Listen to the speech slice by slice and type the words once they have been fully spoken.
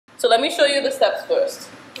So let me show you the steps first.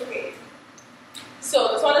 Okay. So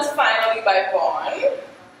this one is Finally by Vaughn.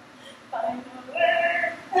 Finally.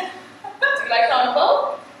 Do you like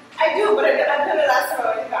Carnival? I do, but I've done the last one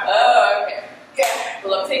already. Oh, okay. Yeah.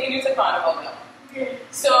 Well, I'm taking you to Carnival now. Yeah.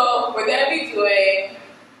 So we're going to be doing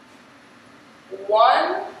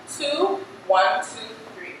 1, 2, 1, 2,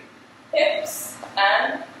 3. Hips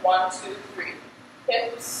and 1, 2, 3.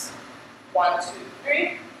 Hips, 1, 2,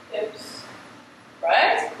 3. Hips.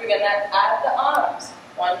 Right? We're going to add the arms.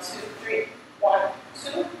 1, 2, 3. 1,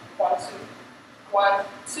 2, 1, 2. 1,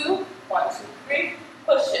 2, 1, 2, 3.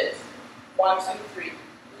 Push it. 1, 2, 3.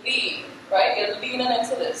 Lean. Right? You're leaning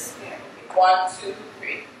into this. Yeah. 1, 2,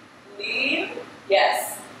 3. Lean.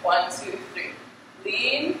 Yes. 1, 2, 3.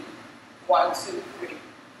 Lean. 1, 2, 3.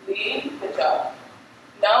 Lean. Good job.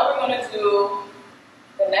 Now we're going to do,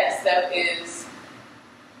 the next step is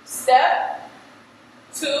step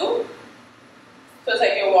 2. So it's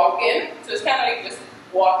like you're walking. So it's kind of like just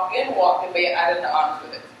walking, but you're adding the arms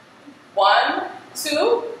with it. 1,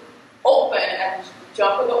 2, open, and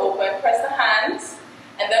jump with the open. Press the hands,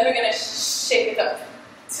 and then we're going to shake it up.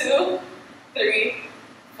 2, 3,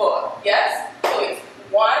 4. Yes? So it's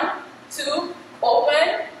 1, 2,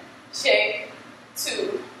 open, shake,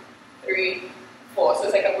 2, 3, 4. So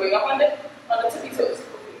it's like I'm going up on the tippy toes,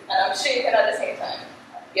 and I'm shaking at the same time.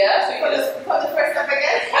 Yeah? So you can just put the first step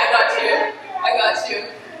again. I got you.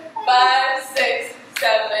 5, 6,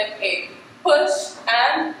 7, 8. Push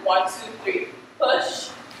and 1, 2, 3. Push.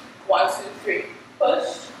 1, 2, 3.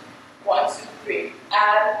 Push. 1, 2, 3.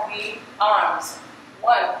 Add the arms.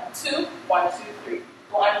 1, 2, 1, 2, 3.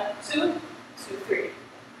 1, 2, 2, 3.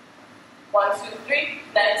 1, 2, 3.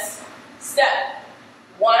 Next step.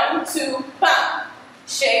 1, 2, bam.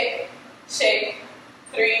 Shake, shake.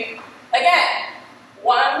 3. Again.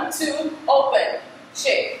 1, 2, open.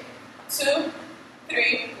 Shake. 2,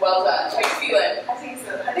 3. Well done. How are you feeling? I think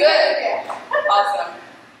so. Good. Yeah. Awesome.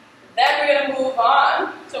 Then we're going to move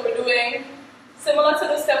on. So we're doing similar to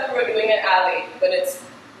the step we were doing in alley, but it's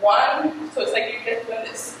 1. So it's like you're just doing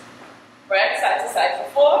this, right? Side to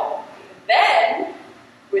side for 4. Then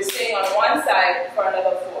we're staying on one side for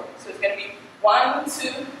another 4. So it's going to be 1, 2,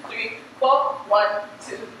 3, 4. 1,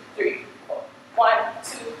 2, 3, 4. 1,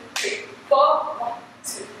 2, 3, 4. 1,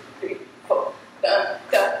 2, 3, 4. Dun,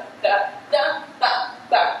 dun, dun, dun, dun,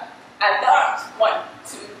 dun. And the arms. 1,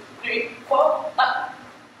 2, 3, 4. Up.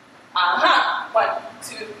 1,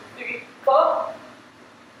 2, 3, 4.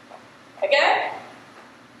 Again.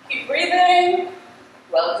 Keep breathing.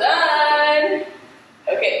 Well done.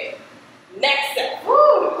 Okay. Next step.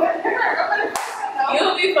 Woo!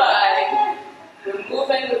 You'll be fine. We're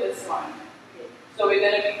moving with this one. So we're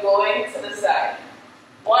going to be going to the side.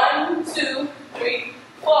 1, 2, 3,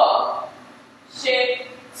 4. Shake.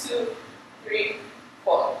 2, 3,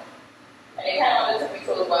 4. And you kind of want to tippy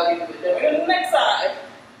toes while you do it. Then we're going to the next side.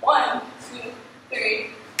 1, 2, 3.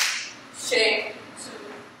 Shake. 2,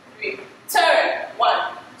 3. Turn.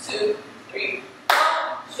 1, 2, 3, 4.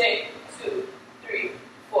 Shake. 2, 3,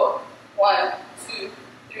 4. 1, 2,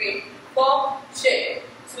 3, 4. Shake.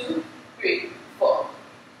 2, 3, 4.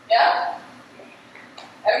 Yeah?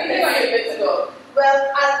 Everything on your good to go.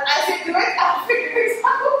 Well, as you do it, I'll figure it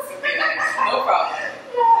out. Okay, nice. No problem.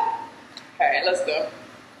 Yeah. Alright, let's go.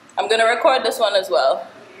 I'm gonna record this one as well.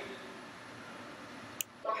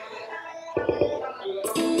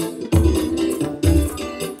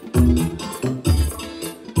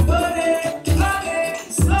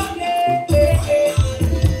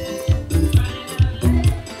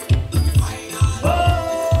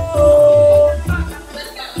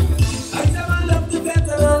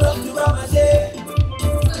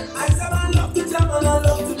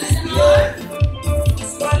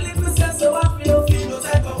 So I feel no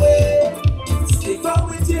type of way. Stick up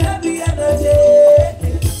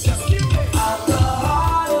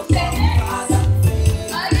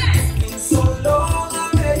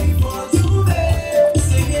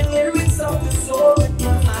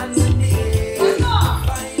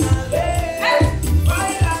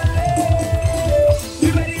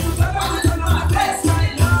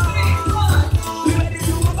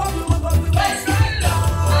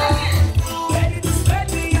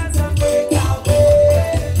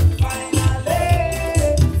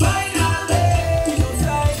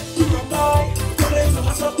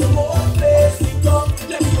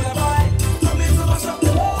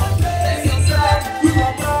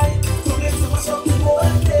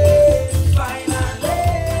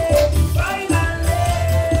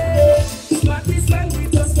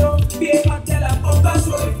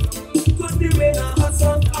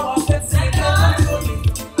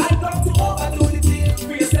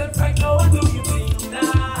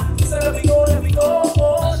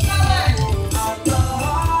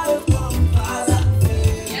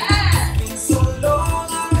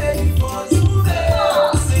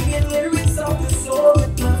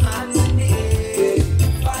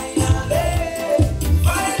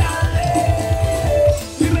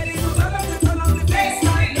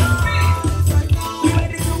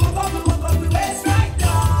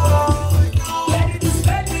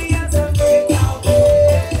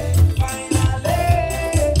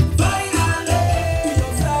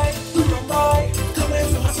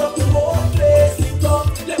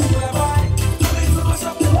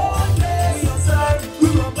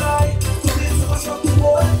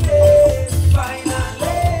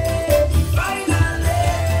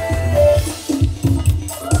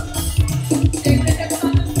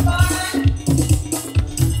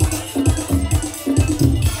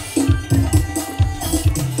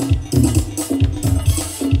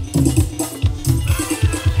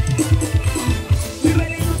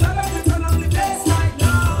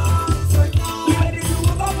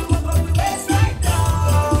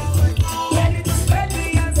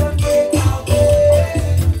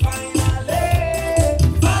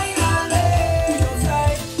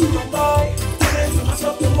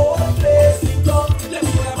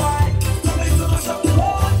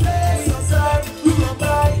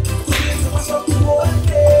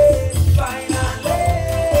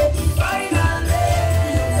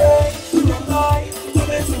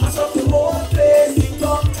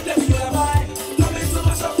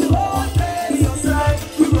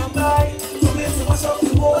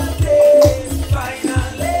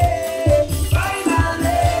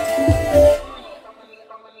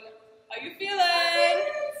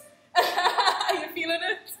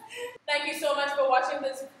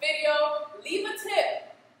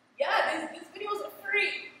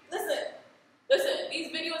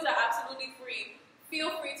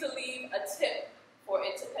to leave a tip for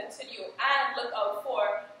it to continue. And look out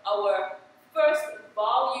for our first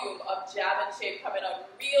volume of Jam and Shape coming out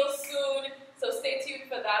real soon. So stay tuned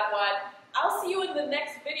for that one. I'll see you in the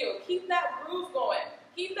next video. Keep that groove going.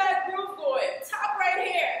 Keep that groove going. Top right here.